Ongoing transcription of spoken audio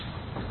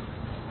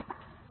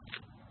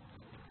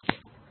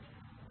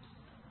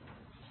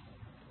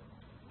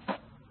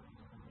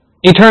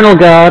Eternal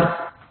God,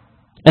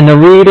 in the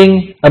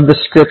reading of the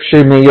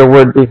Scripture may your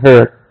word be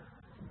heard.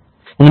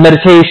 In the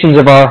meditations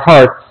of our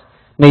hearts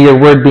may your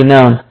word be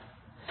known.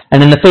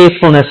 And in the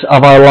faithfulness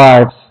of our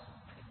lives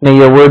may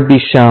your word be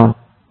shown.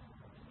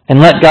 And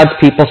let God's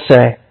people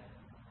say,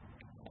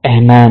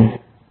 Amen.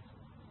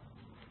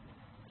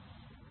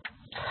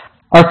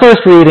 Our first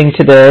reading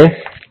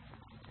today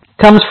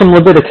comes from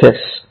Leviticus,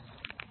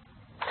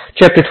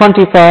 chapter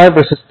 25,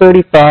 verses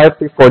 35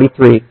 through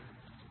 43.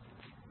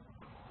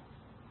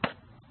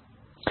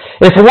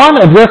 If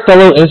one of your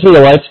fellow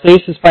Israelites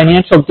faces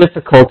financial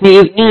difficulty,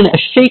 is in a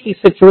shaky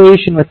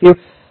situation with you,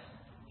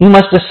 you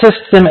must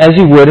assist them as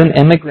you would an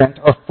immigrant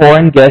or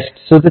foreign guest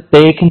so that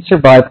they can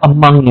survive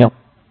among you.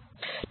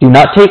 Do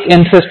not take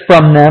interest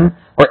from them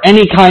or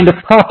any kind of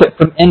profit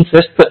from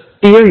interest, but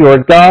fear your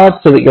God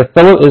so that your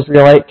fellow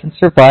Israelite can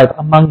survive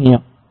among you.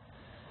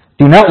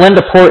 Do not lend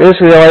a poor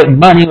Israelite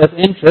money with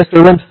interest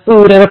or lend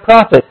food at a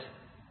profit.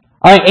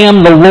 I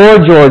am the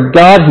Lord your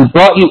God who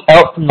brought you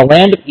out from the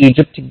land of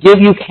Egypt to give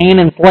you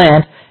Canaan's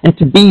land and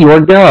to be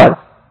your God.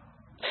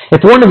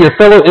 If one of your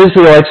fellow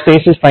Israelites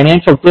faces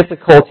financial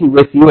difficulty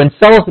with you and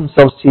sells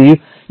themselves to you,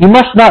 you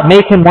must not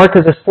make him work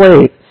as a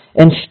slave.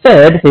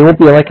 Instead, they will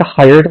be like a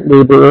hired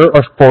laborer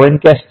or foreign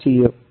guest to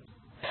you.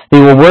 They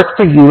will work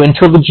for you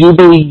until the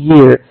Jubilee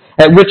year,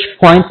 at which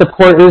point the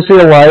poor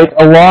Israelite,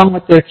 along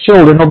with their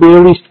children, will be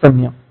released from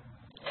you.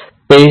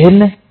 They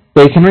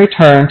can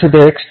return to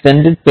their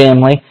extended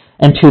family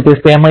and to their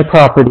family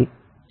property.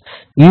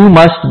 You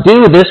must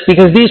do this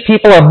because these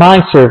people are my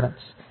servants.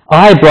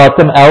 I brought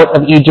them out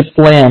of Egypt's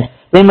land.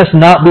 They must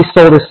not be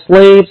sold as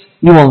slaves.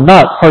 You will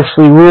not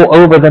harshly rule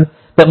over them,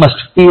 but must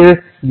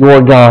fear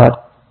your God.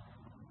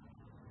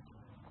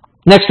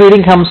 Next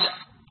reading comes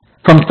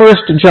from 1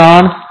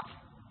 John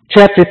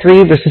chapter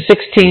 3, verses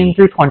 16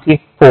 through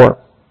 24.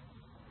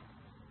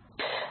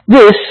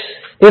 This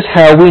is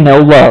how we know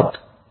love.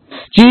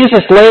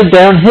 Jesus laid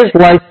down his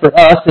life for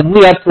us, and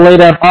we have to lay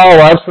down our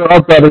lives for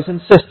our brothers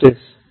and sisters.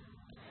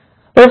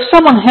 But if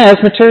someone has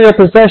material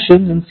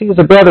possessions and sees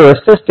a brother or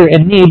sister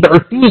in need but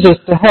refuses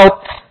to help,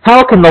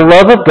 how can the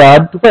love of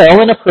God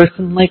dwell in a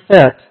person like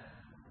that?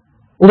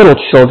 Little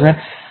children,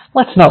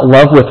 let's not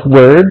love with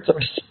words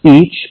or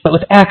speech, but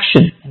with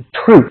action and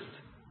truth.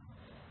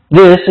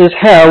 This is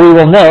how we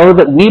will know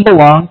that we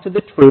belong to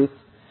the truth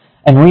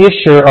and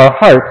reassure our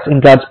hearts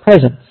in God's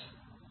presence.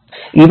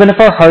 Even if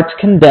our hearts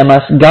condemn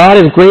us, God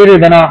is greater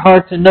than our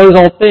hearts and knows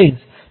all things.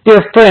 Dear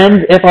friends,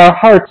 if our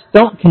hearts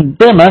don't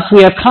condemn us,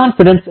 we have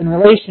confidence in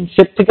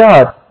relationship to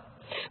God.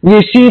 We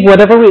receive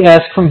whatever we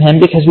ask from him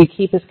because we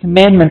keep his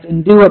commandments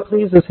and do what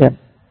pleases him.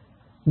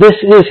 This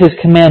is his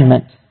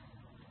commandment,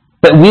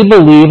 that we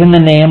believe in the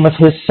name of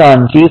his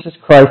Son, Jesus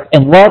Christ,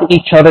 and love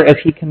each other as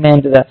he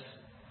commanded us.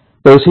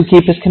 Those who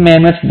keep his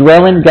commandments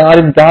dwell in God,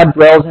 and God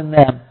dwells in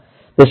them.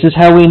 This is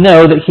how we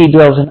know that he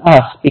dwells in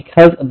us,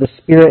 because of the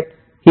Spirit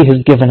he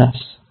has given us.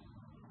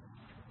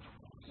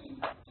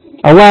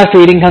 Our last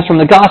reading comes from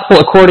the Gospel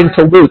according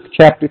to Luke,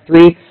 chapter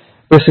 3,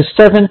 verses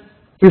 7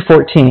 through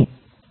 14.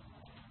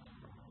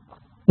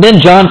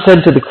 Then John said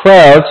to the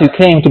crowds who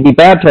came to be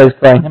baptized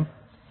by him,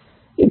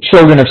 "You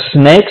children of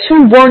snakes,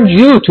 who warned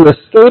you to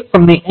escape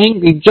from the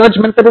angry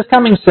judgment that is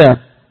coming soon?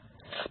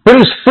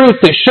 Produce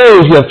fruit that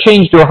shows you have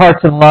changed your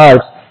hearts and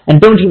lives, and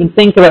don't even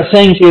think about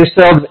saying to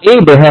yourselves,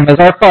 Abraham is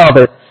our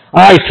father.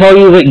 I tell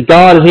you that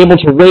God is able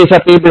to raise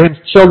up Abraham's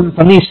children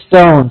from these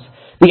stones.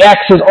 The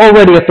axe is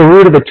already at the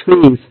root of the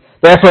trees.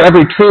 Therefore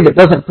every tree that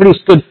doesn't produce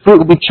good fruit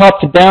will be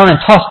chopped down and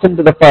tossed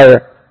into the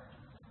fire."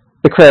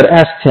 The crowd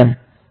asked him,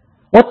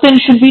 "What then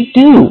should we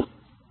do?"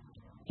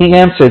 He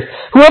answered,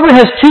 "Whoever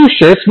has 2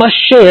 shirts must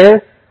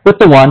share with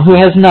the one who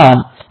has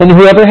none, and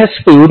whoever has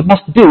food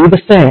must do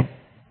the same."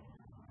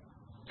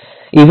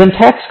 Even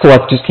tax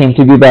collectors came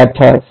to be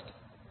baptized.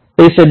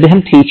 They said to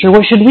him, "Teacher,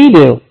 what should we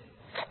do?"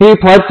 He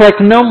replied,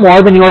 "Collect no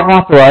more than you are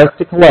authorized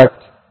to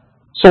collect."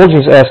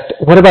 Soldiers asked,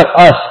 "What about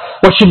us?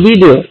 What should we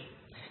do?"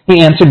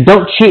 He answered,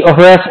 "Don't cheat or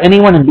harass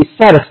anyone and be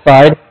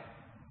satisfied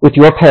with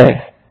your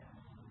pay."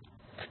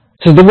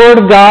 This is the word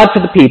of God for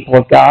the people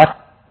of God.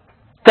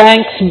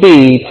 Thanks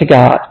be to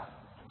God.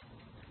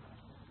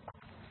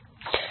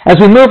 As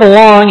we move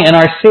along in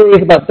our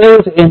series about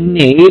those in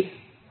need,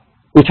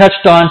 we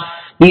touched on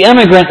the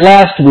immigrant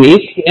last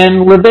week,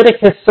 and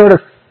Leviticus sort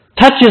of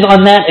touches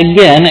on that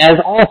again, as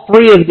all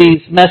 3 of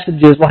these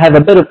messages will have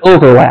a bit of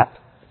overlap.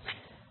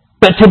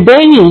 But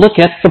today we look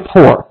at the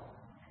poor.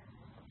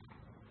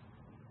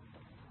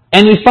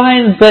 And we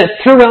find that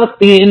throughout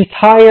the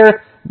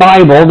entire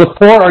Bible, the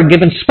poor are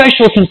given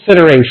special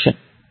consideration.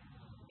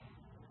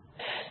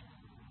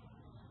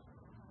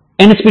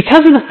 And it's because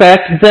of the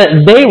fact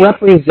that they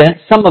represent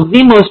some of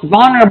the most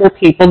vulnerable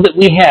people that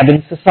we have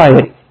in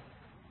society.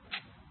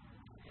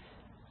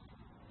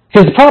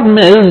 Because the problem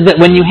is that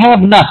when you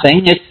have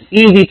nothing, it's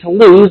easy to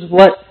lose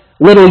what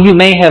little you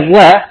may have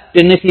left,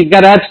 and if you've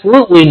got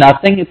absolutely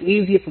nothing, it's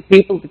easy for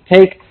people to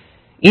take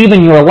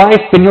even your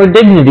life and your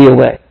dignity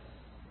away.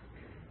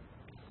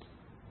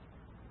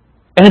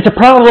 And it's a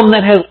problem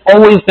that has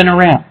always been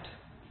around.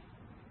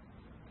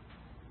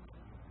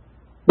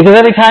 Because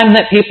every time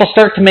that people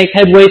start to make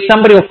headway,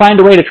 somebody will find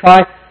a way to try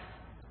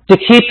to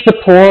keep the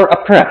poor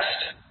oppressed.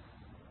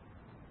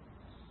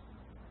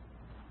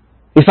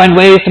 We find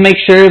ways to make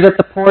sure that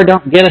the poor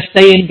don't get a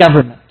say in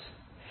government.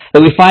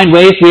 That we find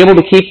ways to be able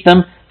to keep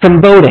them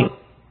from voting.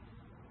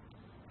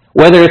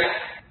 Whether it's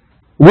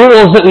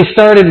rules that we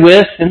started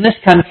with in this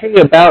country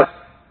about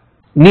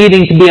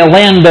needing to be a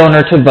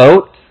landowner to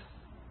vote,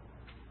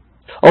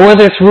 or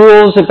whether it's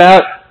rules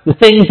about the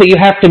things that you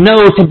have to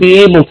know to be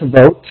able to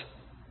vote,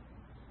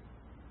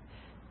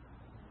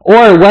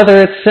 or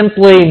whether it's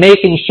simply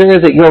making sure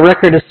that your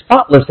record is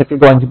spotless if you're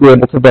going to be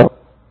able to vote.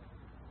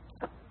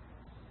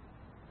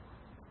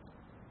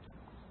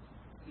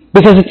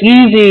 Because it's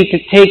easy to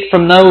take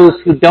from those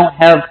who don't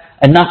have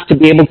enough to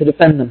be able to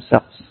defend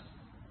themselves.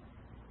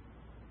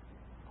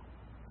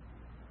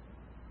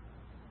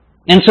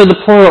 And so the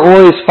poor are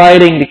always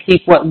fighting to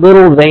keep what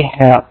little they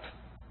have.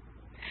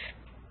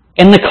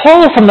 And the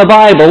call from the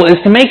Bible is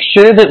to make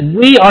sure that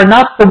we are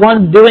not the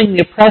ones doing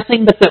the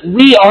oppressing, but that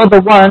we are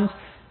the ones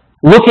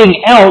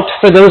looking out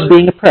for those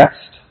being oppressed.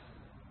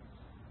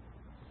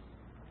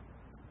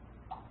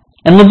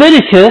 In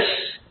Leviticus,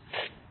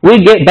 we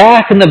get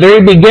back in the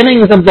very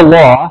beginnings of the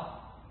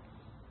law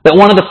that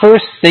one of the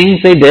first things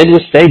they did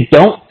was say,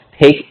 don't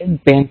take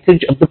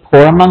advantage of the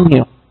poor among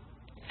you.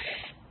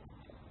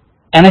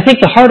 And I think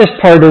the hardest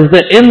part is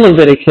that in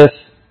Leviticus,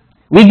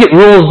 we get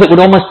rules that would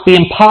almost be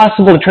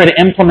impossible to try to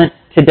implement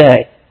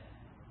today.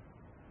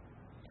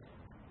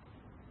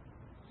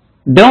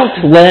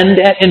 Don't lend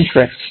at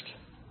interest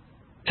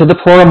to the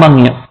poor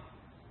among you.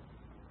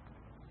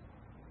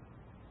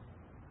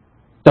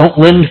 Don't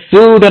lend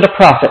food at a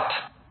profit.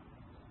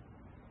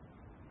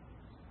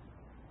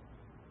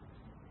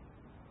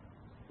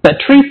 But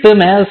treat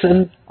them as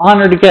an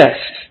honored guest.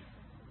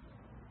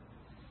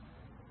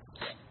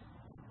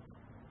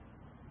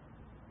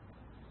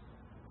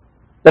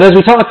 But as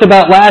we talked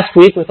about last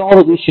week with all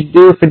that we should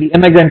do for the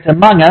immigrant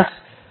among us,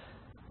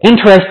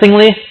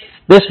 interestingly,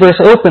 this verse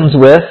opens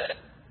with,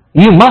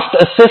 you must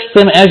assist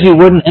them as you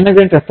would an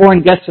immigrant or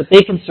foreign guest so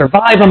they can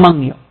survive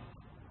among you.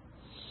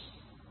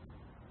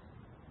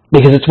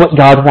 Because it's what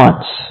God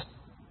wants.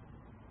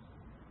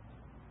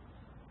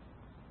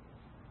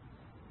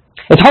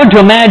 It's hard to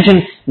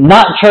imagine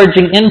not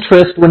charging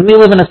interest when we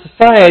live in a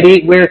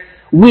society where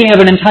we have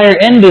an entire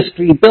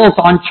industry built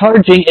on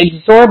charging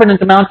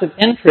exorbitant amounts of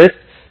interest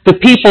to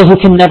people who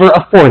can never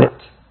afford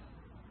it.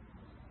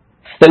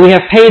 That we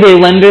have payday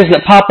lenders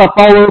that pop up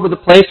all over the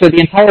place where the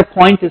entire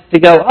point is to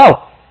go,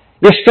 oh,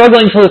 you're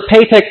struggling to live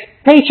paycheck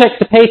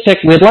to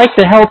paycheck. We'd like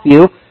to help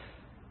you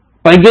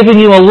by giving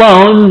you a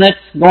loan that's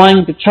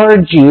going to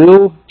charge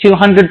you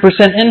 200%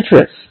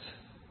 interest.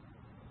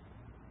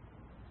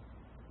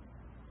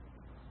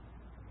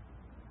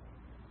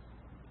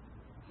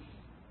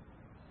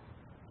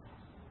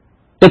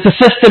 That the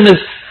system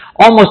is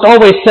almost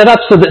always set up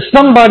so that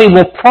somebody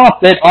will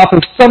profit off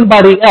of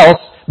somebody else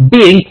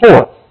being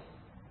poor.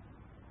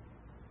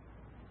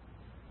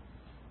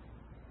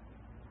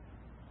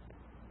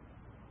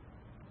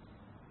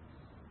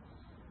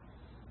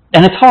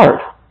 And it's hard.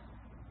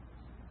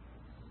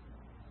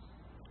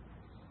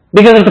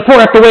 Because if the poor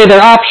have to weigh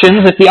their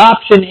options, if the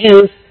option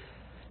is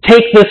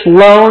take this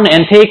loan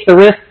and take the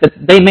risk that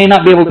they may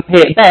not be able to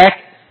pay it back,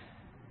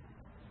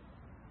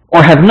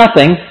 or have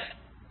nothing,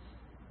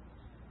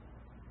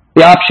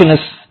 the option is,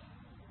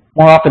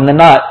 more often than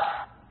not,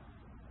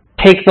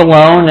 take the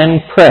loan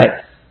and pray.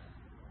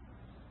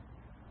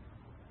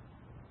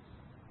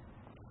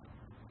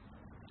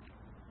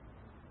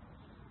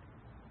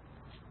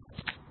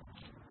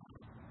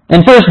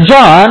 In 1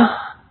 John,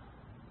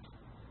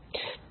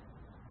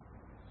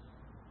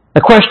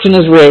 the question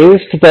is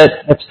raised that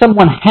if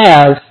someone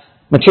has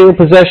material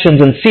possessions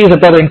and sees a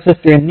brother and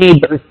sister in need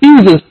but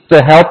refuses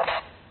to help,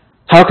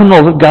 how can the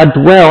love of God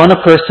dwell in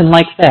a person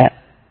like that?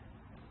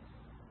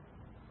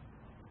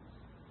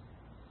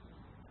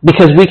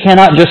 Because we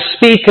cannot just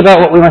speak about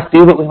what we must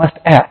do, but we must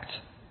act.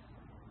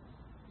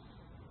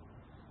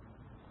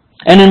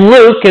 And in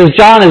Luke, as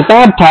John is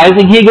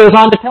baptizing, he goes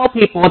on to tell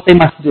people what they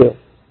must do.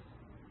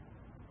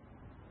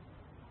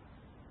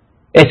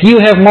 If you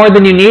have more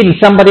than you need and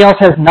somebody else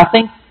has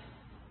nothing,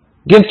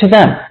 give to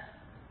them.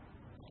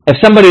 If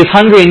somebody is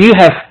hungry and you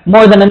have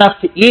more than enough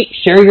to eat,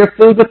 share your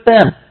food with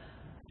them.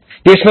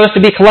 You're supposed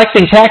to be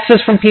collecting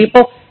taxes from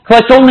people.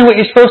 Collect only what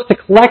you're supposed to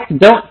collect.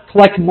 Don't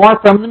collect more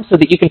from them so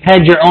that you can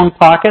pad your own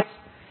pockets.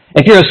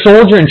 If you're a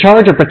soldier in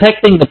charge of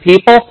protecting the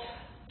people,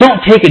 don't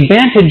take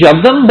advantage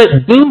of them, but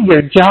do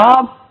your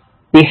job.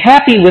 Be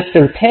happy with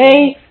their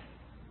pay,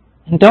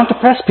 and don't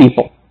oppress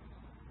people.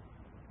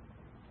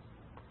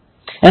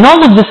 And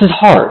all of this is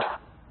hard.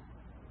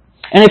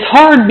 And it's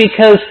hard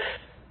because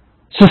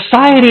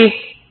society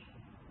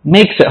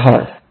makes it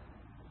hard.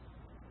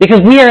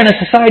 Because we are in a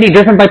society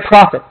driven by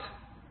profit.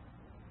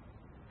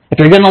 If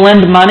you're going to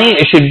lend money,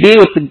 it should be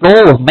with the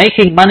goal of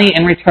making money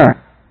in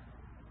return.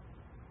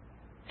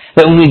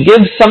 That when we give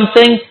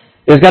something,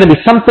 there's got to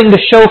be something to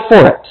show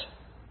for it.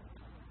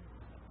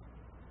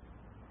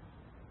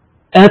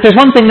 And if there's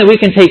one thing that we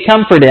can take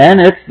comfort in,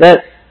 it's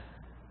that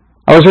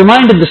I was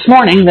reminded this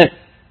morning that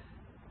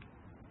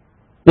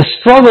the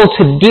struggle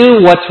to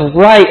do what's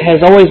right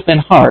has always been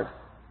hard.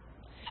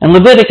 In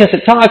Leviticus,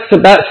 it talks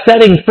about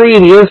setting free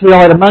the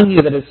Israelite among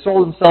you that has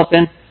sold himself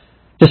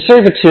into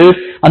servitude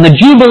on the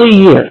Jubilee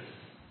year.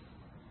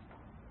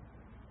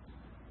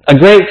 A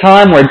great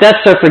time where debts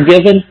are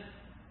forgiven,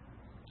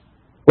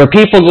 where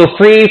people go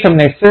free from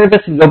their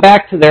service and go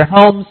back to their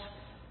homes.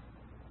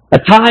 A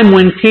time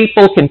when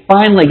people can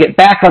finally get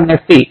back on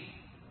their feet.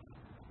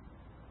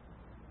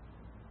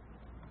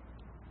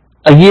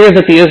 A year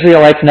that the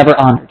Israelites never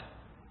honored.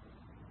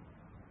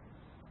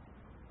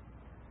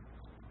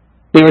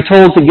 They were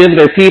told to give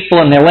their people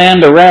and their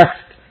land a rest,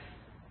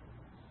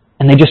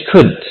 and they just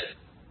couldn't.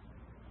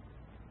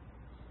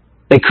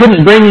 They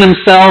couldn't bring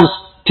themselves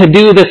to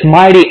do this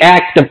mighty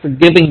act of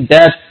forgiving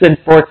debts and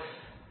for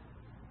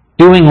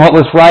doing what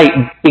was right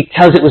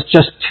because it was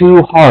just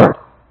too hard.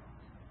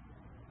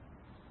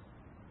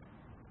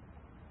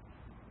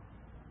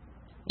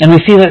 And we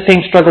see that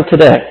same struggle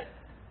today.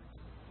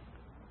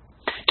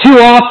 Too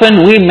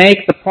often we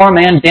make the poor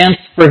man dance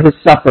for his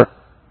supper.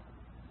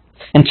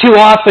 And too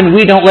often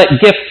we don't let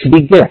gifts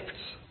be gifts.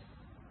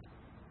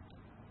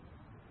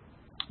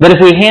 But if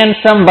we hand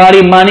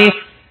somebody money,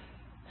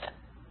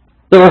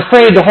 they're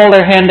afraid to hold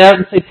our hand out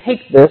and say,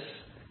 take this.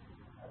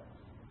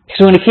 Because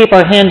we want to keep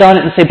our hand on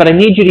it and say, but I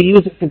need you to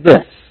use it for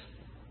this.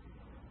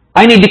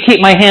 I need to keep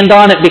my hand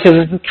on it because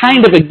it's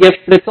kind of a gift,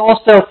 but it's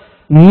also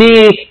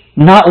me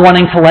not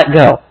wanting to let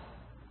go.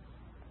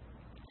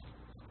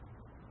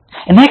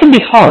 And that can be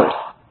hard.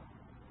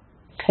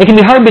 It can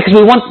be hard because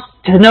we want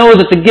to know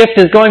that the gift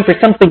is going for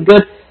something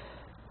good.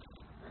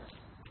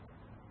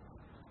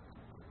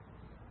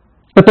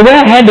 But the way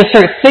I had to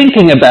start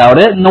thinking about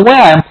it, and the way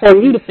I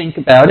implore you to think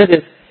about it,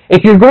 is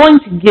if you're going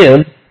to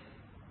give,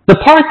 the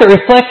part that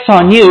reflects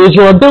on you is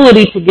your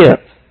ability to give.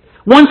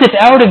 Once it's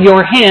out of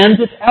your hands,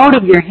 it's out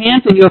of your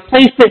hands and you have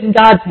placed it in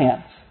God's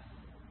hands.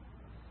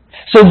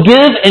 So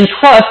give and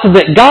trust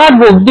that God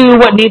will do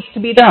what needs to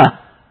be done.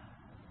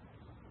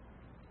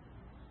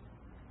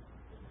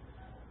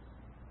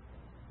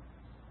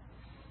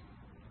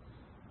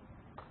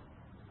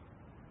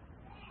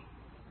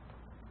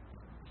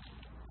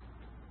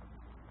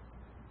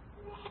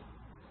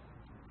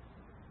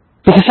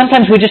 Because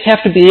sometimes we just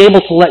have to be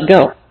able to let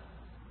go.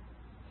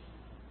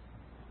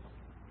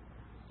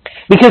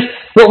 Because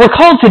what we're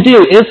called to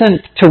do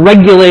isn't to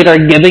regulate our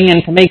giving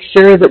and to make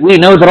sure that we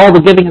know that all the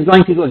giving is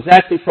going to go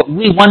exactly what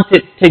we want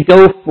it to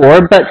go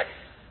for, but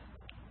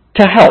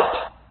to help.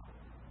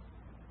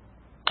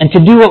 And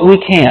to do what we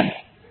can.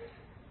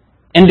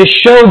 And to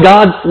show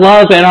God's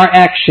love in our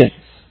actions.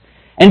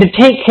 And to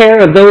take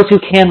care of those who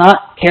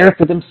cannot care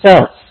for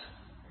themselves.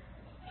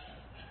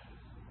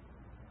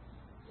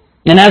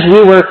 And as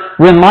we were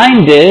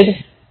reminded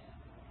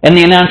in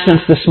the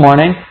announcements this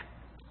morning,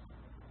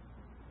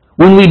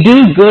 when we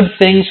do good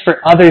things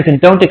for others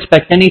and don't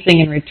expect anything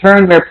in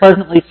return, we're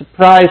pleasantly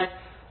surprised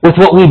with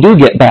what we do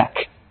get back.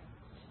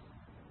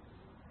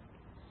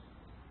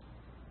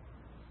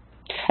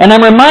 And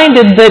I'm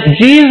reminded that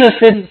Jesus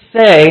didn't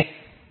say,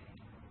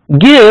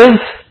 give,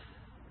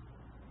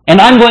 and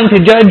I'm going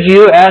to judge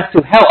you as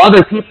to how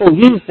other people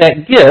use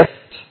that gift.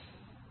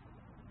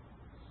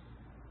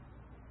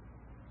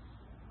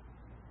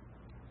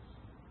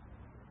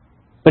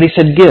 But he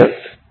said, give.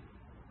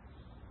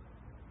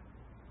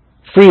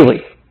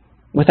 Freely,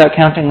 without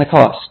counting the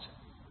cost.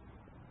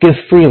 Give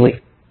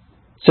freely,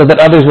 so that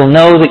others will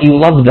know that you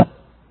love them.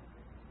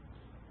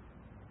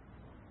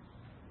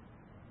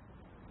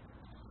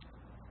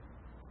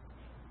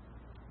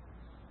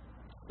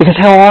 Because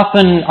how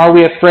often are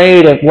we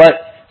afraid of what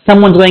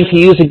someone's going to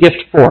use a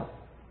gift for?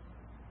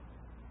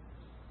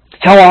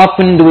 How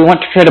often do we want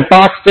to try to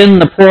box in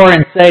the poor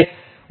and say,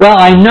 well,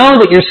 I know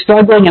that you're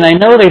struggling, and I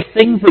know there's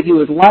things that you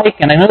would like,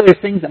 and I know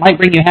there's things that might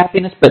bring you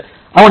happiness, but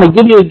I want to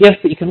give you a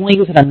gift that you can only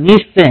use it on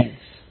these things.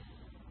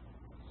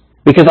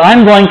 Because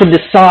I'm going to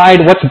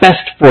decide what's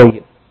best for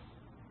you.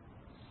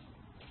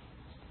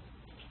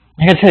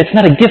 I got to say, it's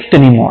not a gift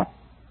anymore.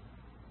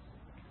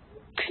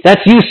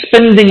 That's you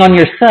spending on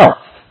yourself.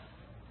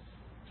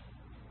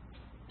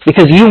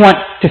 Because you want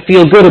to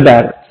feel good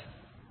about it.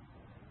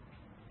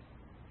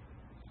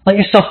 Let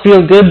yourself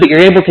feel good that you're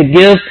able to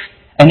give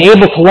and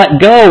able to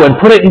let go and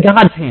put it in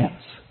God's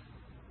hands.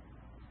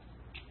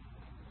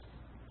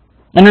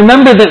 And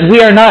remember that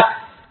we are not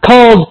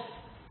called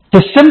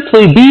to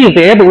simply be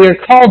there, but we are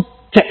called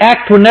to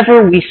act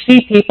whenever we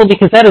see people,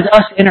 because that is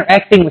us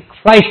interacting with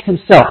Christ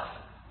himself.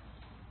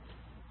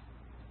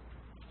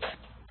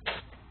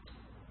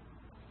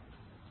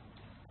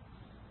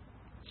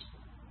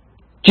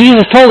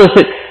 Jesus told us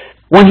that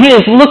when he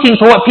is looking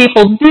for what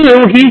people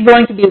do, he's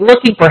going to be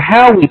looking for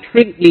how we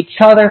treat each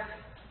other.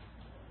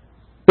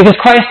 Because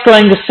Christ's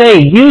going to say,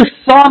 you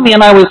saw me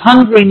and I was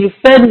hungry and you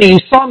fed me. You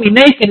saw me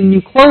naked and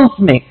you clothed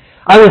me.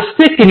 I was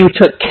sick and you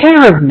took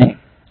care of me.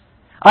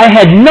 I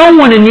had no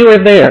one and you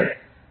were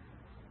there.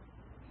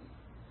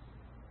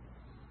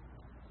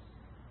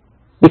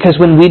 Because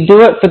when we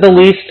do it for the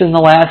least and the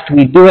last,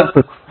 we do it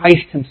for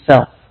Christ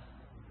himself.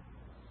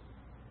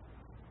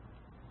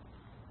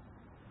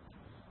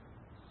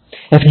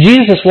 If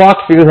Jesus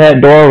walked through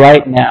that door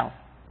right now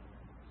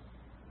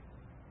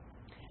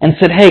and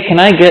said, hey, can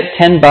I get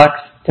 $10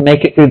 to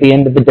make it through the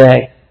end of the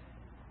day?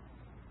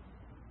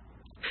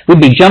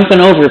 We'd be jumping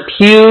over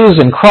pews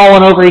and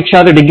crawling over each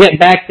other to get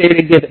back there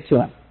to give it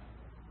to him.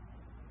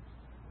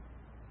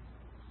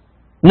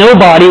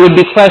 Nobody would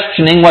be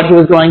questioning what he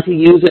was going to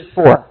use it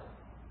for.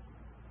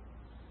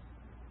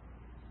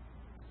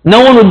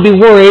 No one would be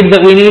worried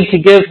that we need to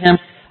give him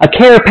a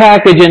care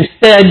package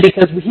instead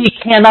because he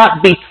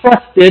cannot be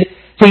trusted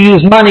to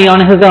use money on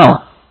his own.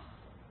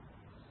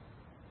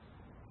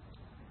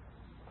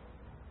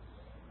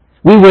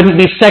 We wouldn't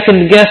be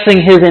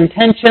second-guessing his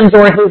intentions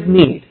or his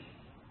need.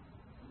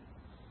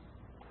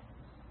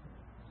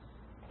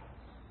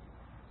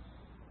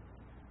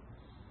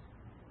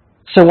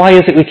 So why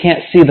is it we can't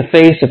see the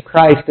face of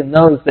Christ in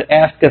those that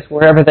ask us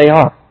wherever they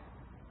are?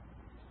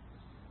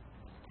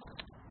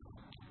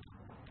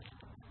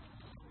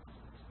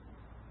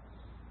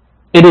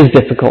 It is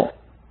difficult.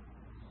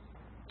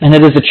 And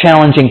it is a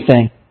challenging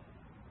thing.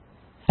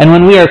 And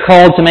when we are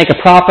called to make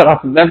a profit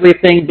off of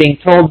everything, being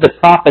told that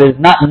profit is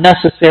not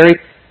necessary,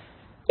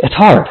 it's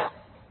hard.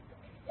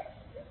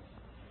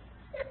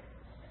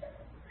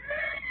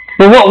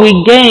 But what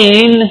we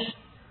gain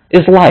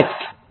is life.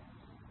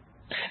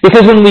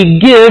 Because when we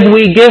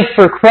give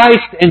for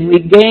Christ, and we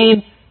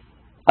gain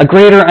a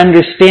greater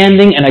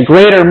understanding and a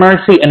greater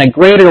mercy and a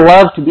greater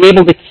love to be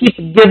able to keep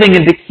giving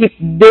and to keep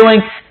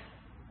doing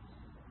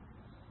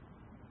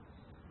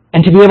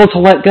and to be able to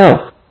let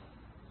go.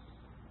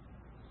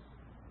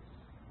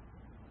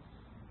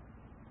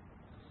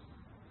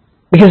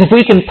 Because if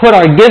we can put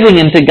our giving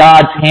into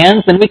God's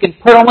hands, then we can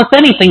put almost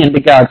anything into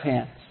God's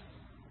hands.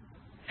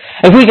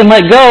 If we can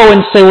let go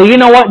and say, well, you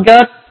know what,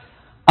 God?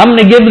 I'm going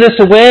to give this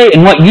away,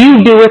 and what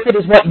you do with it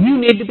is what you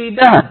need to be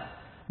done.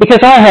 Because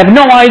I have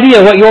no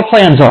idea what your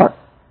plans are.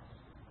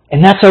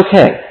 And that's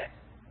okay.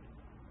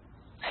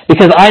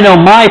 Because I know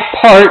my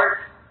part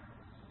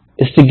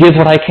is to give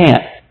what I can.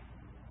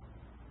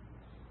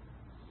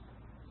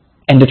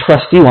 And to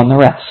trust you on the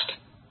rest.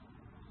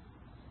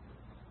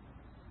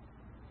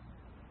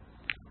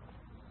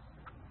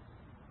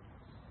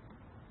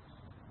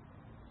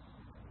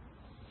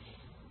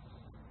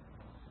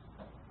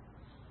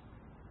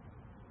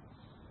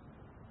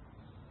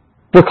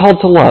 We're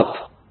called to love.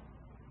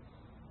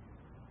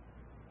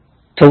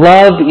 To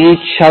love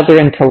each other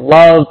and to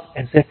love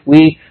as if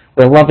we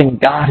were loving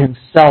God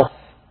Himself.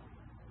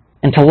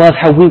 And to love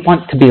how we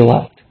want to be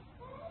loved.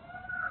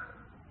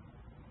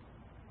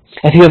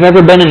 If you have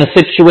ever been in a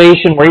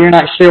situation where you're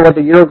not sure whether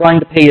you're going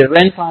to pay your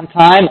rent on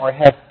time or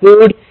have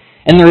food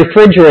in the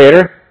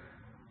refrigerator,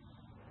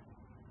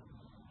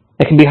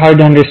 it can be hard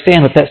to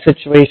understand what that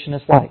situation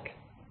is like.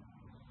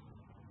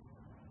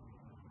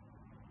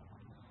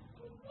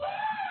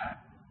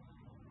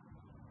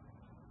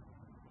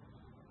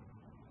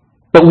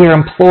 But we're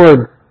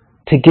implored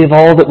to give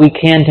all that we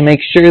can to make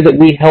sure that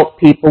we help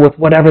people with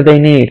whatever they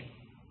need.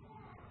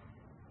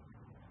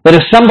 That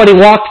if somebody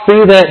walked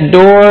through that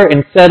door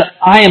and said,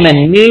 I am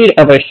in need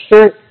of a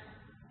shirt,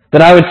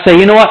 that I would say,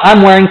 you know what,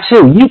 I'm wearing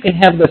two. You can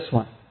have this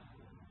one.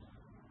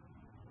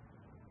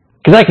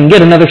 Because I can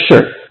get another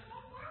shirt.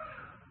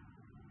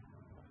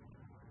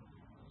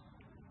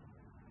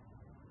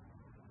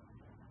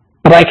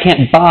 But I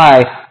can't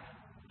buy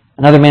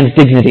another man's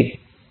dignity.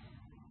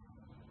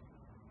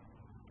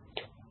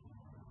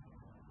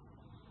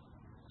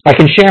 I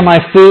can share my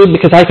food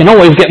because I can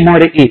always get more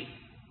to eat.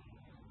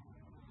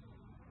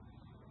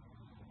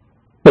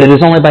 But it is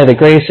only by the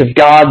grace of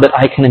God that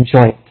I can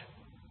enjoy it.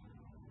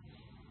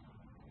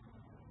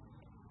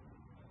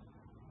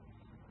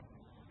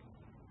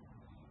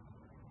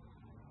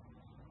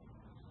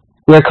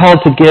 We are called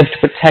to give to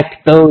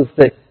protect those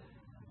that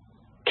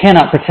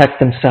cannot protect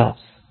themselves.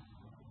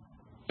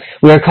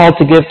 We are called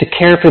to give to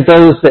care for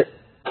those that,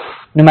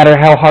 no matter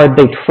how hard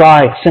they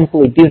try,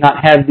 simply do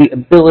not have the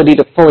ability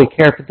to fully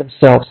care for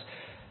themselves.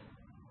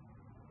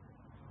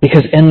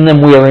 Because in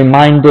them we are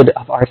reminded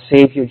of our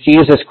Savior,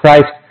 Jesus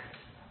Christ,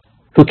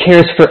 who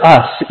cares for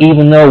us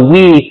even though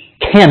we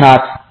cannot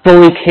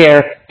fully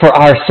care for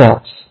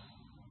ourselves.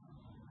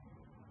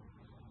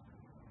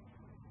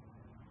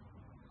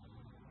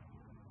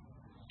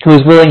 Who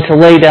is willing to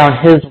lay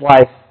down His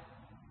life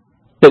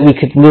that we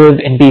could live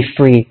and be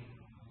free.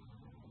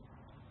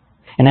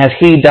 And as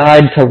He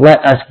died to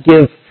let us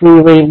give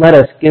freely, let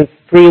us give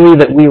freely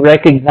that we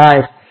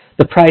recognize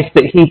the price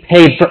that He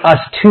paid for us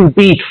to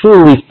be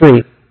truly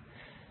free.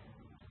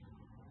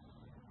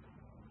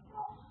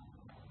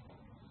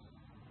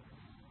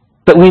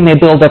 That we may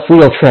build up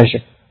real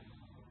treasure.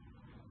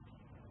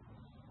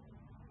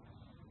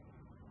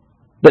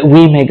 That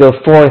we may go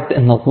forth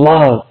in the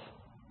love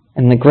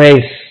and the grace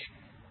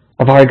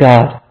of our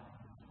God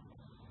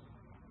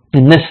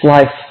in this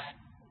life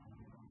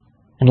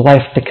and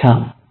life to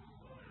come.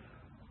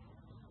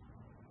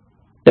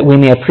 That we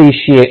may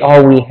appreciate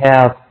all we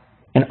have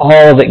and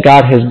all that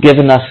God has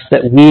given us,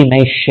 that we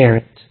may share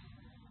it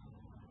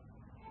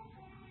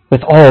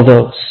with all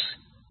those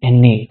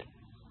in need.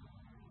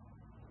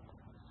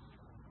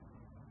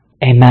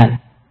 Amen.